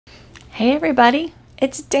Hey everybody,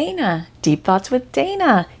 it's Dana. Deep Thoughts with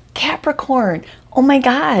Dana. Capricorn. Oh my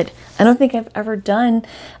God. I don't think I've ever done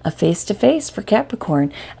a face-to-face for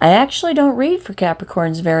Capricorn. I actually don't read for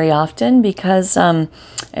Capricorns very often because I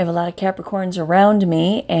have a lot of Capricorns around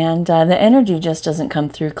me and the energy just doesn't come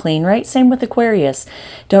through clean, right? Same with Aquarius.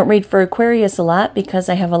 Don't read for Aquarius a lot because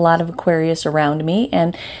I have a lot of Aquarius around me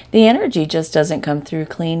and the energy just doesn't come through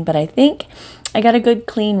clean. But I think I got a good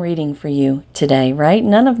clean reading for you today, right?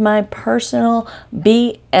 None of my personal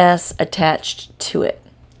BS attached to it,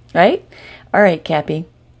 right? All right, Cappy.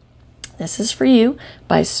 This is for you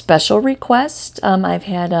by special request. I've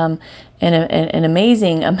had an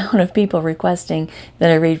amazing amount of people requesting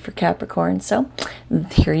that I read for Capricorn. So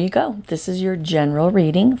here you go. This is your general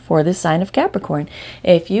reading for the sign of Capricorn.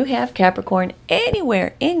 If you have Capricorn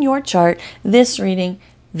anywhere in your chart, this reading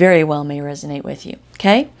very well may resonate with you.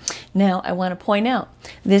 Okay. Now I want to point out,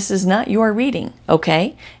 this is not your reading.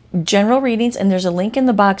 Okay. General readings, and there's a link in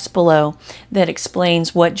the box below that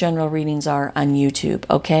explains what general readings are on YouTube.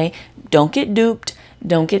 Okay. Don't get duped.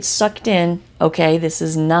 Don't get sucked in. Okay. This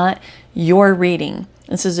is not your reading.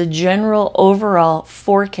 This is a general overall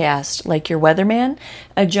forecast, like your weatherman,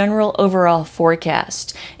 a general overall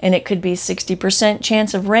forecast. And it could be 60%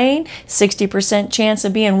 chance of rain, 60% chance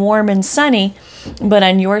of being warm and sunny, but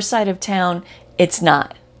on your side of town, it's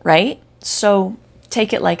not, right? So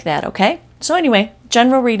take it like that, okay? So anyway,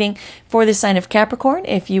 general reading for the sign of Capricorn.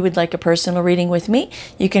 If you would like a personal reading with me,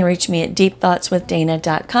 you can reach me at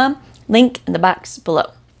deepthoughtswithdana.com. Link in the box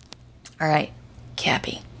below. All right,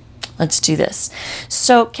 Cappy. Let's do this.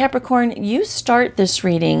 So Capricorn, you start this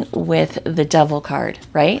reading with the Devil card,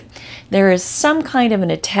 right? There is some kind of an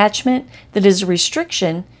attachment that is a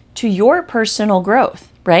restriction to your personal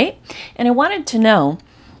growth, right? And I wanted to know,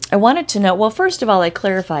 well, first of all, I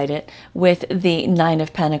clarified it with the Nine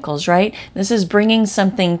of Pentacles, right? This is bringing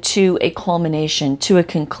something to a culmination, to a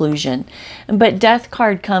conclusion. But Death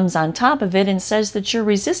card comes on top of it and says that you're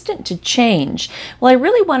resistant to change. Well, I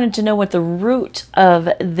really wanted to know what the root of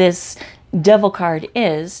this Devil card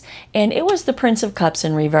is, and it was the Prince of Cups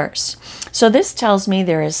in reverse. So this tells me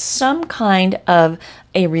there is some kind of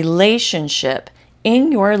a relationship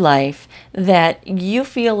in your life that you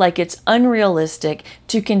feel like it's unrealistic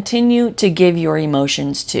to continue to give your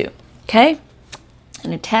emotions to, okay?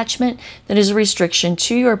 An attachment that is a restriction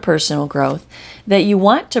to your personal growth that you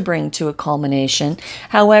want to bring to a culmination.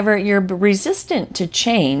 However, you're resistant to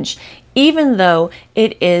change, even though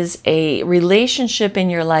it is a relationship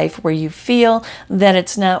in your life where you feel that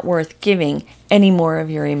it's not worth giving any more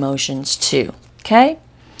of your emotions to, okay?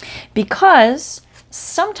 Because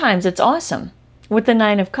sometimes it's awesome. With the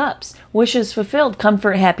Nine of Cups, wishes fulfilled,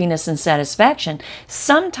 comfort, happiness, and satisfaction.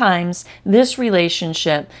 Sometimes this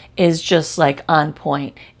relationship is just like on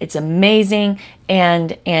point. It's amazing,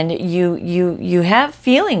 and you have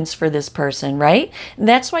feelings for this person, right?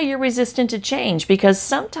 That's why you're resistant to change, because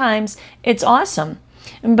sometimes it's awesome,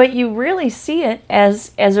 but you really see it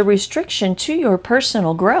as a restriction to your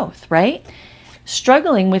personal growth, right?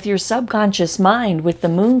 Struggling with your subconscious mind with the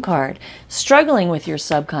Moon card. Struggling with your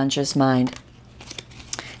subconscious mind.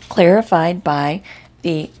 Clarified by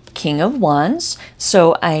the King of Wands.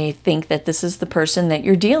 So I think that this is the person that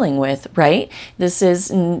you're dealing with, right? This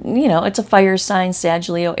is, you know, it's a fire sign, Sag,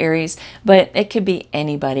 Leo, Aries, but it could be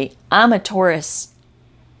anybody. I'm a Taurus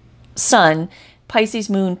sun, Pisces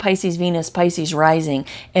moon, Pisces Venus, Pisces rising,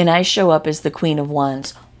 and I show up as the Queen of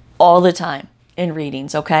Wands all the time in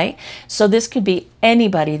readings, okay? So this could be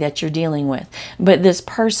anybody that you're dealing with, but this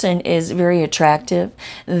person is very attractive.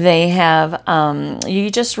 They have, you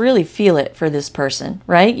just really feel it for this person,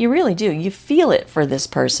 right? You really do. You feel it for this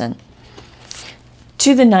person.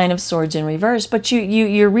 To the Nine of Swords in reverse, but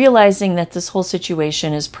you're realizing that this whole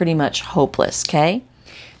situation is pretty much hopeless, okay?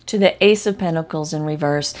 To the Ace of Pentacles in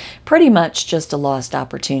reverse, pretty much just a lost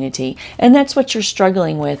opportunity. And that's what you're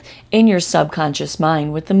struggling with in your subconscious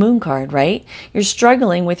mind with the Moon card, right? You're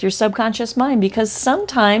struggling with your subconscious mind because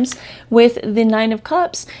sometimes with the Nine of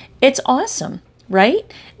Cups, it's awesome,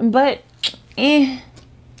 right? But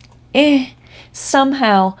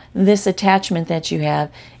somehow this attachment that you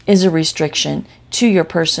have is a restriction to your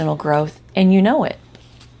personal growth, and you know it.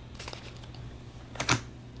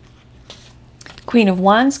 Queen of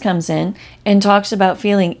Wands comes in and talks about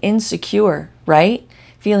feeling insecure, right?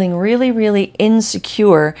 Feeling really, really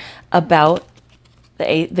insecure about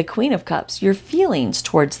the Queen of Cups, your feelings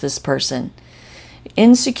towards this person.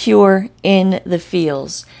 Insecure in the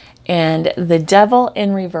feels. And the Devil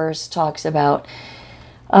in reverse talks about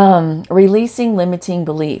releasing limiting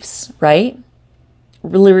beliefs, right?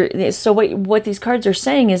 So what these cards are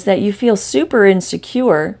saying is that you feel super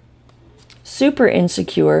insecure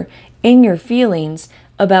in your feelings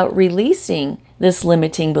about releasing this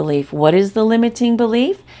limiting belief. What is the limiting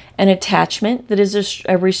belief? An attachment that is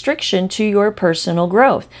a restriction to your personal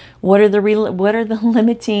growth. What are the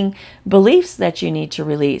limiting beliefs that you need to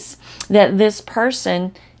release? That this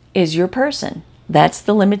person is your person. That's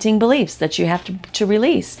the limiting beliefs that you have to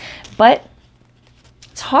release. But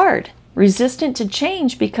it's hard, resistant to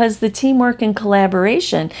change, because the teamwork and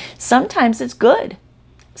collaboration, sometimes it's good.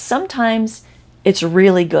 Sometimes it's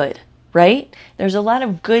really good, right? There's a lot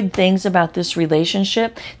of good things about this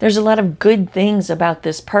relationship. There's a lot of good things about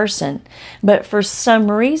this person. But for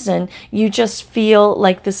some reason, you just feel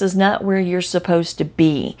like this is not where you're supposed to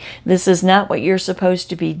be. This is not what you're supposed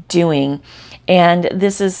to be doing. And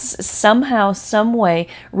this is somehow, some way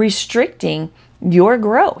restricting your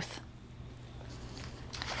growth.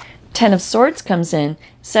 Ten of Swords comes in,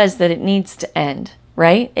 says that it needs to end,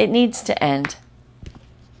 right? It needs to end.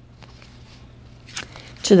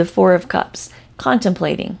 To the Four of Cups,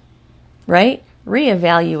 contemplating, right?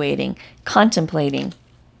 Reevaluating, contemplating.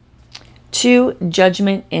 To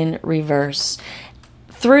Judgment in reverse.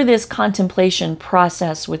 Through this contemplation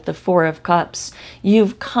process with the Four of Cups,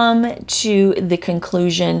 you've come to the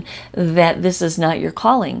conclusion that this is not your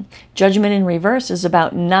calling. Judgment in reverse is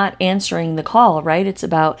about not answering the call, right? It's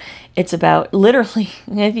about literally,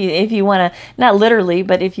 if you want to, not literally,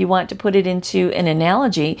 but if you want to put it into an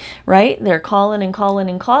analogy, right? They're calling and calling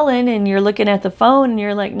and calling, and you're looking at the phone and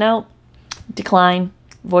you're like, no, decline,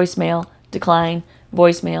 voicemail, decline,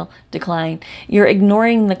 voicemail, decline. You're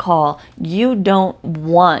ignoring the call. You don't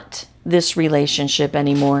want this relationship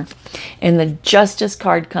anymore. And the Justice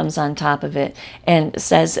card comes on top of it and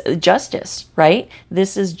says justice, right?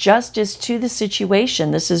 This is justice to the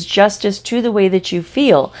situation. This is justice to the way that you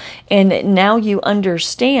feel. And now you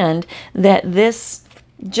understand that this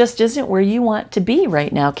just isn't where you want to be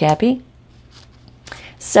right now, Cappy.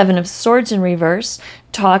 Seven of Swords in reverse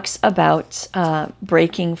talks about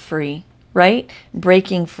breaking free. Right?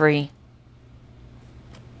 Breaking free.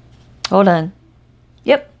 Hold on.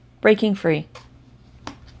 Yep, breaking free.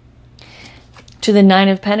 To the Nine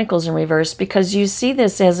of Pentacles in reverse, because you see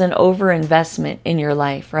this as an overinvestment in your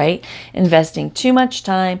life, right? Investing too much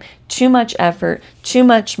time, too much effort, too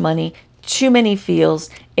much money, too many feels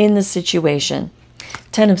in the situation.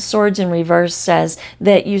 Ten of Swords in reverse says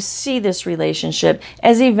that you see this relationship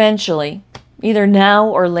as eventually, either now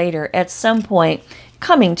or later, at some point,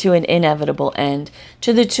 coming to an inevitable end.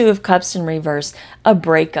 To the Two of Cups in reverse, a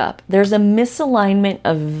breakup. There's a misalignment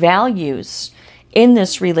of values in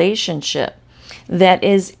this relationship that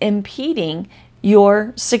is impeding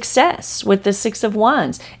your success with the Six of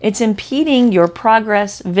Wands. It's impeding your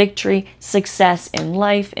progress, victory, success in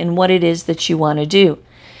life and what it is that you want to do.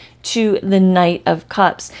 To the Knight of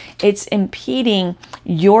Cups, it's impeding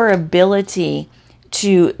your ability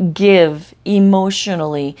to give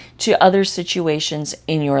emotionally to other situations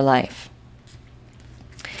in your life.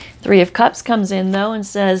 Three of Cups comes in though and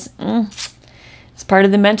says, it's part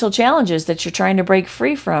of the mental challenges that you're trying to break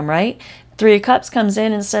free from, right? Three of Cups comes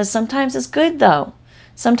in and says, sometimes it's good though.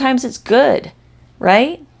 Sometimes it's good,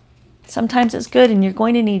 right? Sometimes it's good, and you're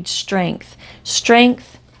going to need strength.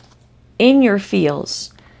 Strength in your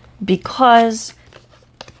feels, because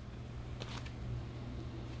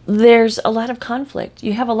there's a lot of conflict.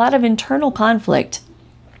 You have a lot of internal conflict,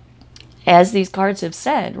 as these cards have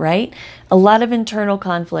said, right? A lot of internal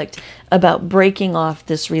conflict about breaking off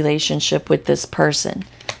this relationship with this person.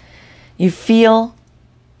 You feel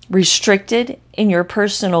restricted in your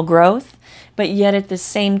personal growth, but yet at the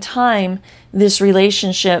same time, this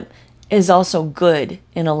relationship is also good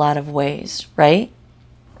in a lot of ways, right?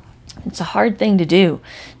 It's a hard thing to do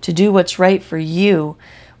what's right for you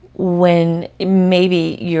when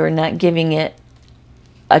maybe you're not giving it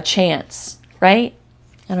a chance, right?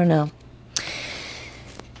 I don't know.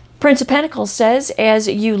 Prince of Pentacles says, as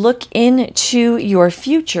you look into your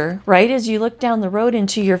future, right? As you look down the road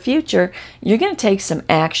into your future, you're going to take some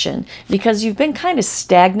action, because you've been kind of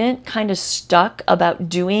stagnant, kind of stuck about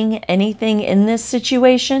doing anything in this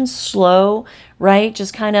situation, slow, right?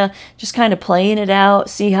 Just kind of playing it out,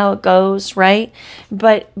 see how it goes, right?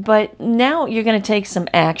 But now you're going to take some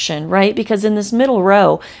action, right? Because in this middle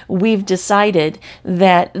row, we've decided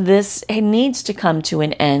that this needs to come to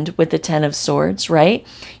an end with the Ten of Swords, right?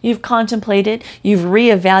 You've contemplated, you've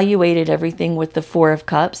reevaluated everything with the Four of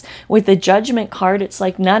Cups. With the Judgment card, it's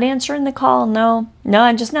like not answering the call. No,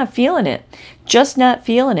 I'm just not feeling it. just not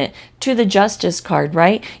feeling it. To the Justice card,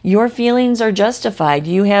 right? Your feelings are justified.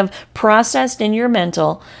 You have processed in your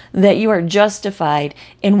mental that you are justified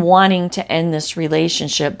in wanting to end this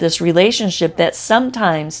relationship that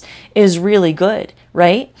sometimes is really good,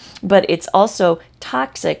 right? But it's also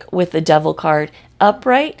toxic with the Devil card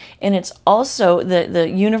upright, and it's also the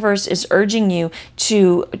universe is urging you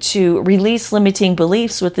to release limiting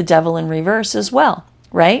beliefs with the Devil in reverse as well,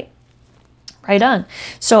 right? Right on.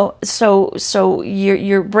 So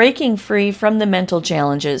you're breaking free from the mental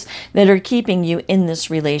challenges that are keeping you in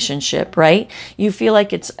this relationship, right? You feel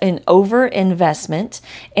like it's an over investment,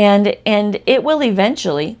 and it will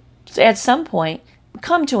eventually, at some point,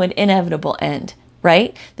 come to an inevitable end,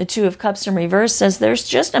 right? The Two of Cups in reverse says there's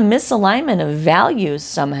just a misalignment of values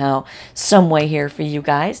somehow, some way here for you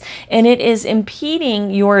guys. And it is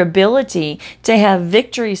impeding your ability to have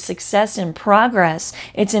victory, success, and progress.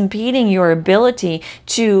 It's impeding your ability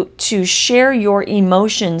to share your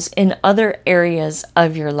emotions in other areas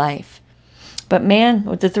of your life. But man,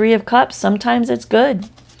 with the Three of Cups, sometimes it's good.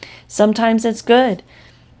 Sometimes it's good.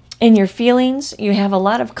 In your feelings, you have a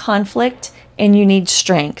lot of conflict and you need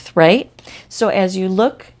strength, right? So as you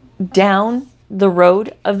look down the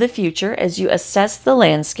road of the future, as you assess the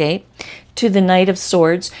landscape to the Knight of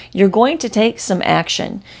Swords, you're going to take some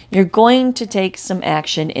action. You're going to take some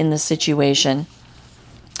action in the situation.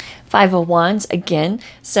 Five of Wands, again,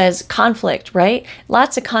 says conflict, right?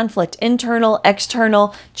 Lots of conflict, internal,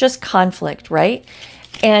 external, just conflict, right?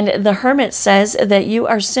 And the Hermit says that you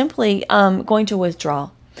are simply going to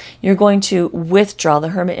withdraw. You're going to withdraw, the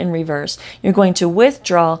Hermit in reverse. You're going to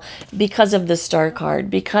withdraw because of the Star card,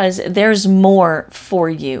 because there's more for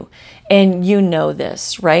you. And you know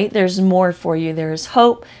this, right? There's more for you. There's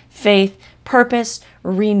hope, faith, purpose,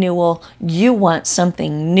 renewal. You want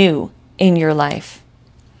something new in your life.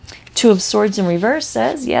 Two of Swords in reverse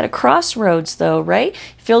says you had a crossroads though, right?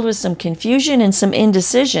 Filled with some confusion and some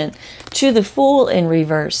indecision. To the Fool in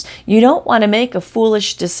reverse. You don't want to make a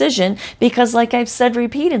foolish decision because, like I've said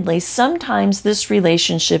repeatedly, sometimes this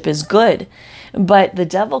relationship is good. But the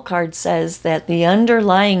Devil card says that the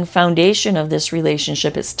underlying foundation of this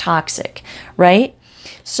relationship is toxic, right?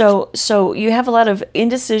 So you have a lot of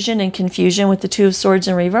indecision and confusion with the Two of Swords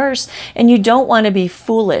in reverse, and you don't want to be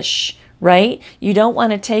foolish, right? You don't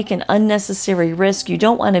want to take an unnecessary risk. You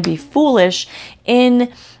don't want to be foolish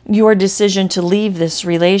in your decision to leave this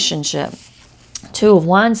relationship. Two of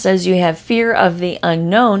Wands says you have fear of the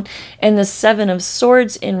unknown, and the Seven of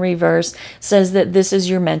Swords in reverse says that this is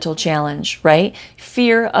your mental challenge, right?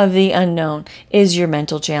 Fear of the unknown is your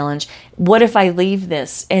mental challenge. What if I leave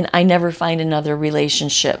this and I never find another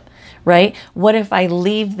relationship? Right? What if I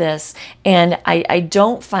leave this and I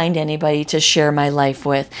don't find anybody to share my life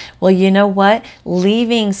with? Well, you know what?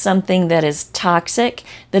 Leaving something that is toxic,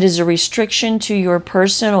 that is a restriction to your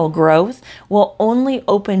personal growth, will only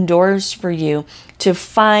open doors for you to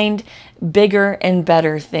find bigger and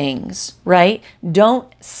better things, right?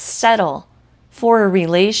 Don't settle for a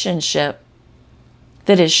relationship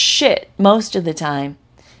that is shit most of the time,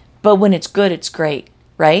 but when it's good, it's great,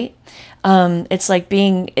 right? It's like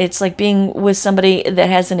being with somebody that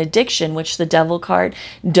has an addiction, which the Devil card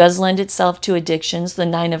does lend itself to addictions. The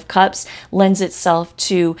Nine of Cups lends itself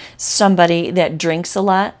to somebody that drinks a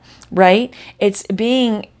lot, right? It's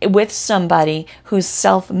being with somebody who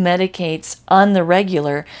self-medicates on the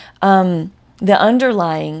regular. The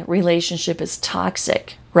underlying relationship is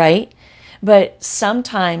toxic, right? But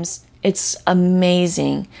sometimes it's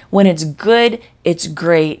amazing. When it's good, it's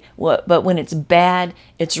great. But when it's bad,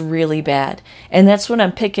 it's really bad. And that's what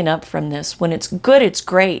I'm picking up from this. When it's good, it's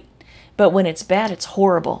great. But when it's bad, it's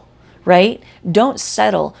horrible, right? Don't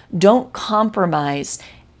settle. Don't compromise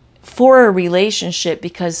for a relationship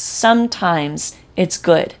because sometimes it's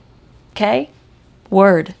good. Okay?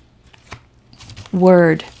 Word.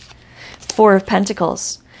 Word. Four of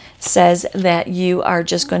Pentacles says that you are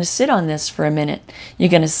just going to sit on this for a minute.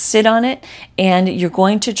 You're going to sit on it and you're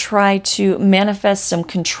going to try to manifest some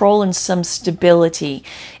control and some stability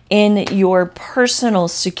in your personal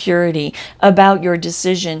security about your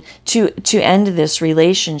decision to end this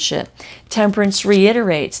relationship. Temperance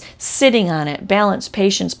reiterates sitting on it, balance,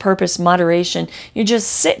 patience, purpose, moderation. You're just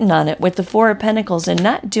sitting on it with the Four of Pentacles and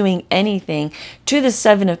not doing anything. To the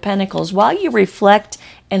Seven of Pentacles while you reflect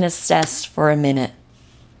and assess for a minute.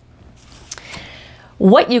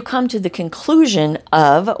 What you come to the conclusion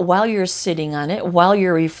of while you're sitting on it, while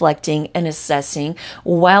you're reflecting and assessing,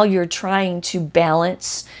 while you're trying to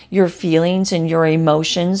balance your feelings and your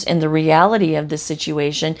emotions and the reality of the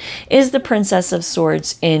situation, is the Princess of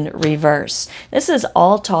Swords in reverse. This is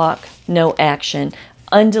all talk, no action,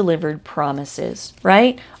 undelivered promises,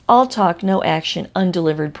 right? All talk, no action,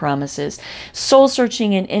 undelivered promises. Soul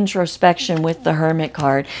searching and introspection with the Hermit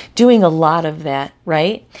card. Doing a lot of that,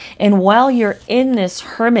 right? And while you're in this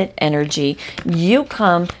Hermit energy, you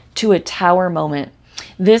come to a Tower moment.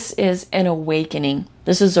 This is an awakening.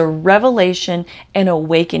 This is a revelation, an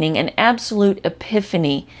awakening, an absolute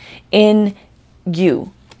epiphany in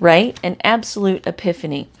you, right? An absolute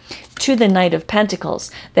epiphany to the Knight of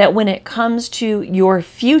Pentacles, that when it comes to your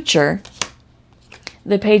future,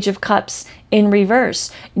 the Page of Cups in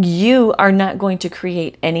reverse, you are not going to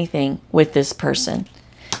create anything with this person.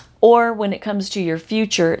 Or when it comes to your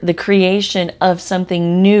future, the creation of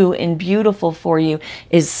something new and beautiful for you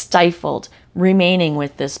is stifled, remaining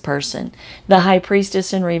with this person. The High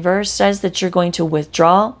Priestess in reverse says that you're going to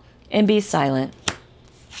withdraw and be silent.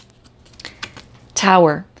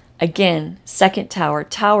 Tower, again, second tower,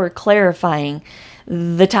 Tower clarifying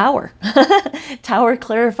the Tower. Tower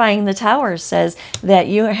clarifying the Tower says that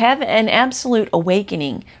you have an absolute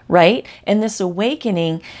awakening, right? And this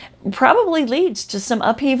awakening probably leads to some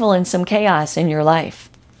upheaval and some chaos in your life.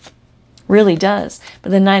 Really does.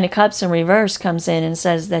 But the Nine of Cups in reverse comes in and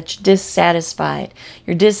says that you're dissatisfied.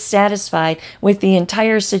 You're dissatisfied with the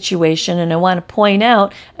entire situation. And I want to point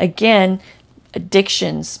out, again,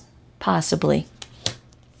 addictions, possibly.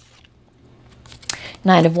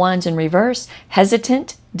 Nine of Wands in reverse,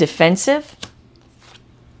 hesitant, defensive.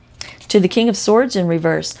 To the King of Swords in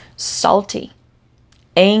reverse, salty,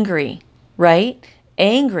 angry, right?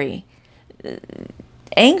 Angry.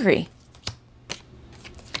 Angry.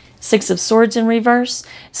 Six of Swords in reverse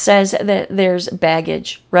says that there's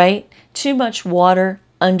baggage, right? Too much water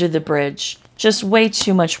under the bridge. Just way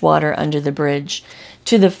too much water under the bridge.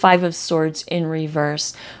 To the Five of Swords in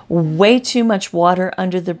reverse, way too much water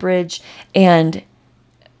under the bridge and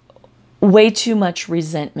way too much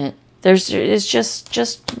resentment. It's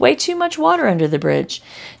just way too much water under the bridge.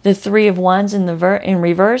 The Three of Wands in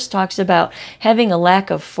reverse talks about having a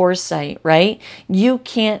lack of foresight, right? You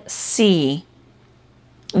can't see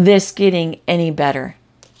this getting any better.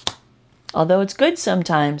 Although it's good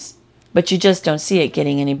sometimes, but you just don't see it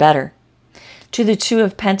getting any better. To the Two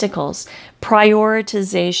of Pentacles,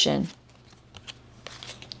 prioritization.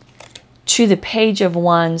 To the Page of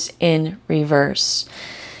Wands in reverse.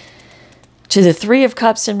 To the Three of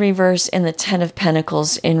Cups in reverse and the Ten of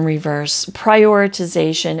Pentacles in reverse.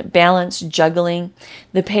 Prioritization, balance, juggling.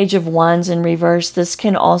 The Page of Wands in reverse. This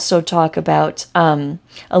can also talk about a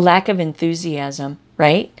lack of enthusiasm,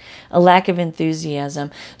 right? A lack of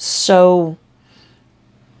enthusiasm. So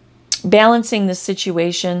balancing the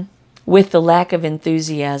situation with the lack of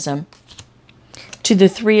enthusiasm. To the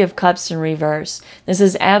Three of Cups in reverse. This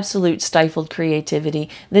is absolute stifled creativity.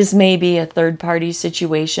 This may be a third-party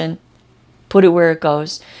situation. Put it where it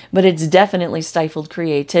goes. But it's definitely stifled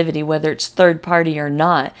creativity, whether it's third party or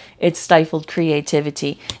not. It's stifled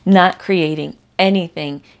creativity. Not creating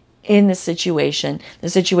anything in the situation. The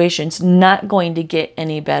situation's not going to get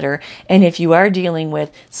any better. And if you are dealing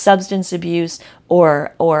with substance abuse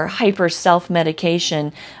or hyper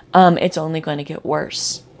self-medication, it's only going to get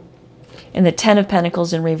worse. And the Ten of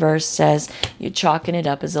Pentacles in reverse says you're chalking it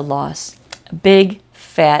up as a loss. A big,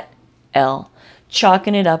 fat L.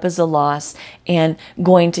 Chalking it up as a loss and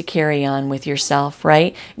going to carry on with yourself,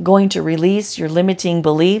 right? Going to release your limiting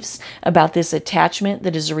beliefs about this attachment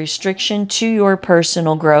that is a restriction to your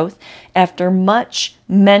personal growth after much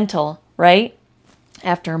mental, right?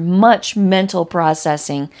 After much mental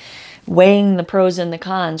processing, weighing the pros and the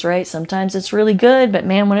cons, right? Sometimes it's really good, but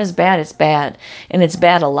man, when it's bad, it's bad. And it's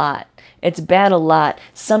bad a lot. It's bad a lot.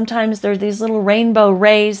 Sometimes there are these little rainbow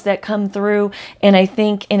rays that come through, and I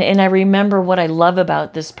think, and I remember what I love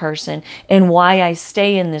about this person and why I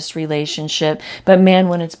stay in this relationship. But man,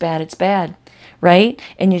 when it's bad, right?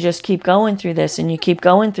 And you just keep going through this, and you keep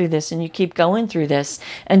going through this, and you keep going through this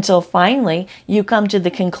until finally you come to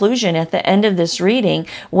the conclusion at the end of this reading,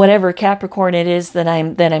 whatever Capricorn it is that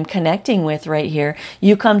I'm connecting with right here,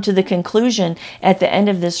 you come to the conclusion at the end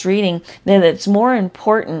of this reading that it's more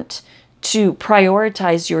important to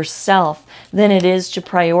prioritize yourself than it is to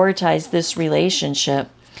prioritize this relationship,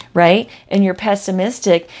 right? And you're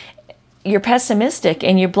pessimistic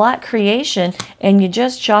and you block creation and you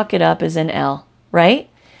just chalk it up as an L,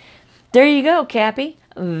 right? There you go, Cappy.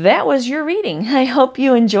 That was your reading. I hope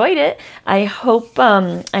you enjoyed it. I hope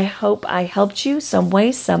I helped you some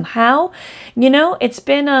way, somehow. You know, it's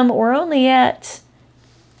been, we're only at,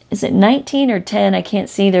 is it 19 or 10? I can't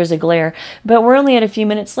see. There's a glare. But we're only at a few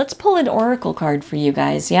minutes. Let's pull an oracle card for you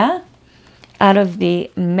guys, yeah? out of the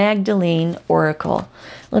Magdalene Oracle.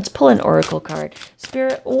 Let's pull an Oracle card.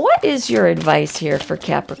 Spirit, what is your advice here for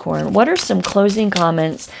Capricorn? What are some closing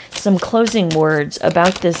comments, some closing words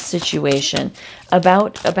about this situation,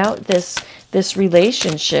 about this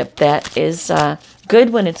relationship that is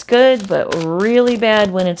good when it's good, but really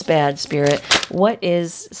bad when it's bad, Spirit? What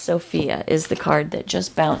is Sophia is the card that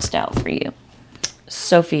just bounced out for you.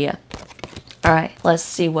 Sophia. All right, let's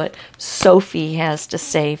see what Sophie has to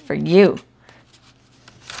say for you.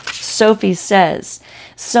 Sophie says,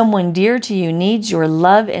 someone dear to you needs your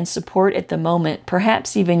love and support at the moment,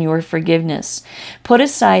 perhaps even your forgiveness. Put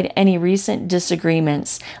aside any recent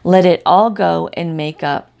disagreements. Let it all go and make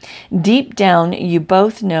up. Deep down, you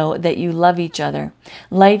both know that you love each other.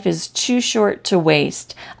 Life is too short to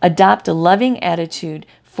waste. Adopt a loving attitude,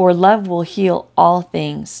 for love will heal all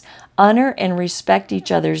things. Honor and respect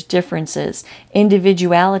each other's differences.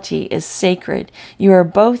 Individuality is sacred. You are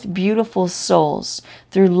both beautiful souls.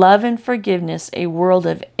 Through love and forgiveness, a world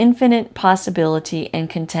of infinite possibility and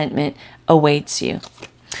contentment awaits you.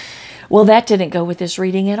 Well, that didn't go with this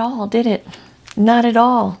reading at all, did it? Not at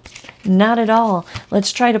all. Not at all.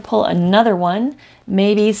 Let's try to pull another one.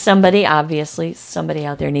 Maybe somebody, obviously, somebody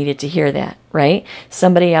out there needed to hear that, right?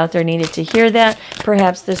 Somebody out there needed to hear that.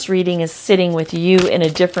 Perhaps this reading is sitting with you in a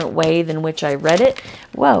different way than which I read it.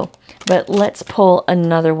 Whoa. But let's pull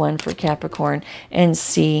another one for Capricorn and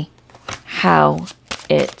see how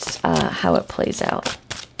it plays out.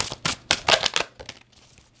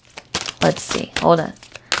 Let's see. Hold on.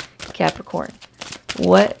 Capricorn.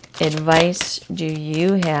 What advice do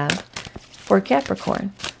you have for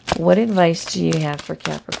Capricorn? What advice do you have for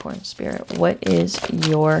Capricorn, Spirit? What is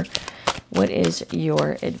your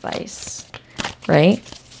advice? Right?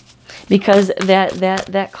 Because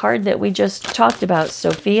that card that we just talked about,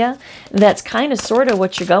 Sophia, that's kind of sort of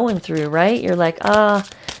what you're going through, right? You're like,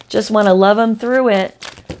 just want to love them through it.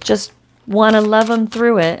 Just want to love them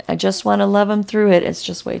through it. I just want to love them through it. It's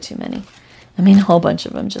just way too many. I mean, a whole bunch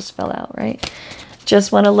of them just fell out, right?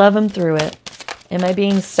 Just want to love them through it. Am I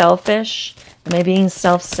being selfish? Am I being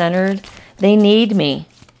self-centered? They need me.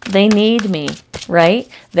 They need me, right?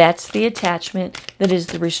 That's the attachment that is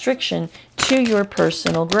the restriction to your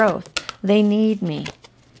personal growth. They need me.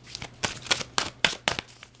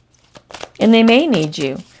 And they may need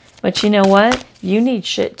you. But you know what? You need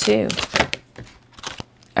shit too.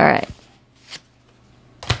 All right.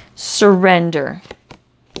 Surrender.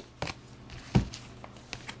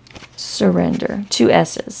 Surrender. 2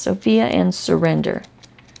 S's. Sophia and surrender.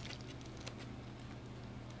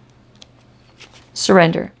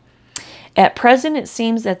 Surrender. At present, it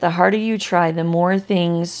seems that the harder you try, the more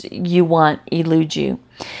things you want elude you.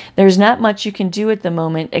 There's not much you can do at the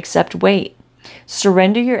moment except wait.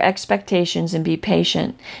 Surrender your expectations and be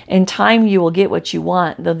patient. In time, you will get what you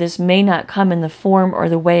want, though this may not come in the form or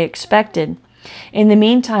the way expected. In the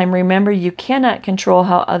meantime, remember you cannot control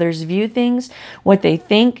how others view things, what they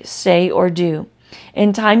think, say, or do.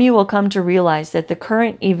 In time, you will come to realize that the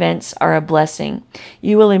current events are a blessing.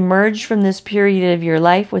 You will emerge from this period of your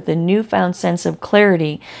life with a newfound sense of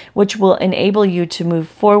clarity, which will enable you to move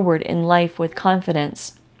forward in life with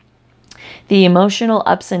confidence. The emotional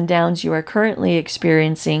ups and downs you are currently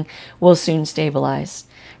experiencing will soon stabilize,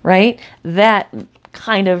 right? That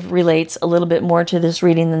kind of relates a little bit more to this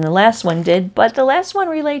reading than the last one did, but the last one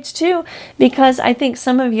relates too, because I think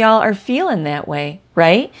some of y'all are feeling that way,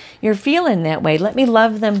 right? You're feeling that way. Let me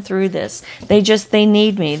love them through this. They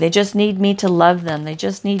need me. They just need me to love them. They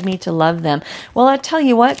just need me to love them. Well, I'll tell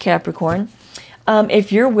you what, Capricorn,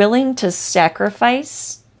 if you're willing to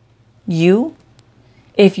sacrifice you,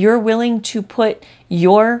 if you're willing to put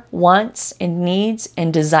your wants and needs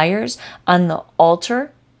and desires on the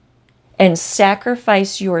altar and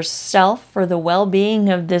sacrifice yourself for the well-being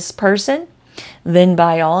of this person, then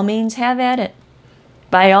by all means have at it.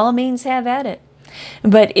 By all means have at it.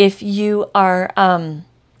 But if you are,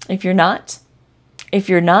 if you're not,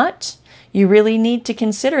 you really need to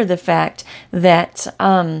consider the fact that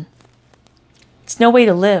it's no way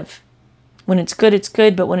to live. When it's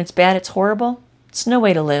good, but when it's bad, it's horrible. It's no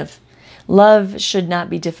way to live. Love should not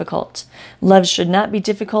be difficult. Love should not be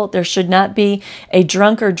difficult. There should not be a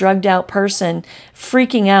drunk or drugged out person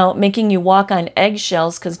freaking out, making you walk on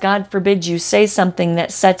eggshells because God forbid you say something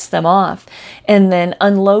that sets them off, and then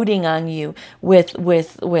unloading on you with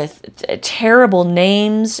terrible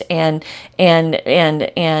names and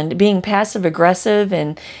being passive aggressive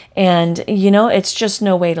and you know, it's just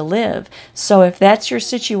no way to live. So if that's your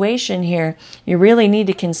situation here, you really need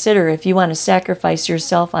to consider if you want to sacrifice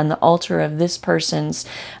yourself on the altar of this person's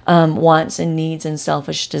wants and needs and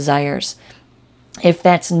selfish desires. If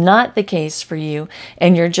that's not the case for you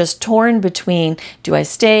and you're just torn between, do I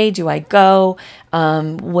stay, do I go,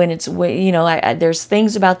 when it's, you know, there's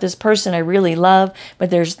things about this person I really love, but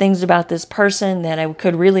there's things about this person that I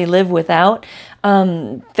could really live without.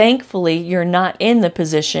 Thankfully, you're not in the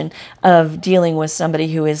position of dealing with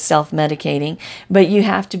somebody who is self-medicating, but you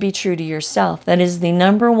have to be true to yourself. That is the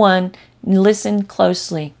number one, listen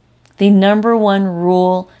closely, the number one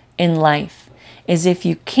rule in life is if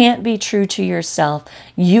you can't be true to yourself,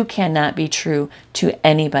 you cannot be true to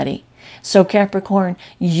anybody. So Capricorn,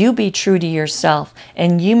 you be true to yourself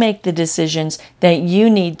and you make the decisions that you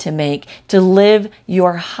need to make to live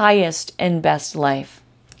your highest and best life.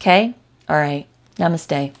 Okay? All right.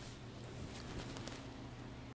 Namaste.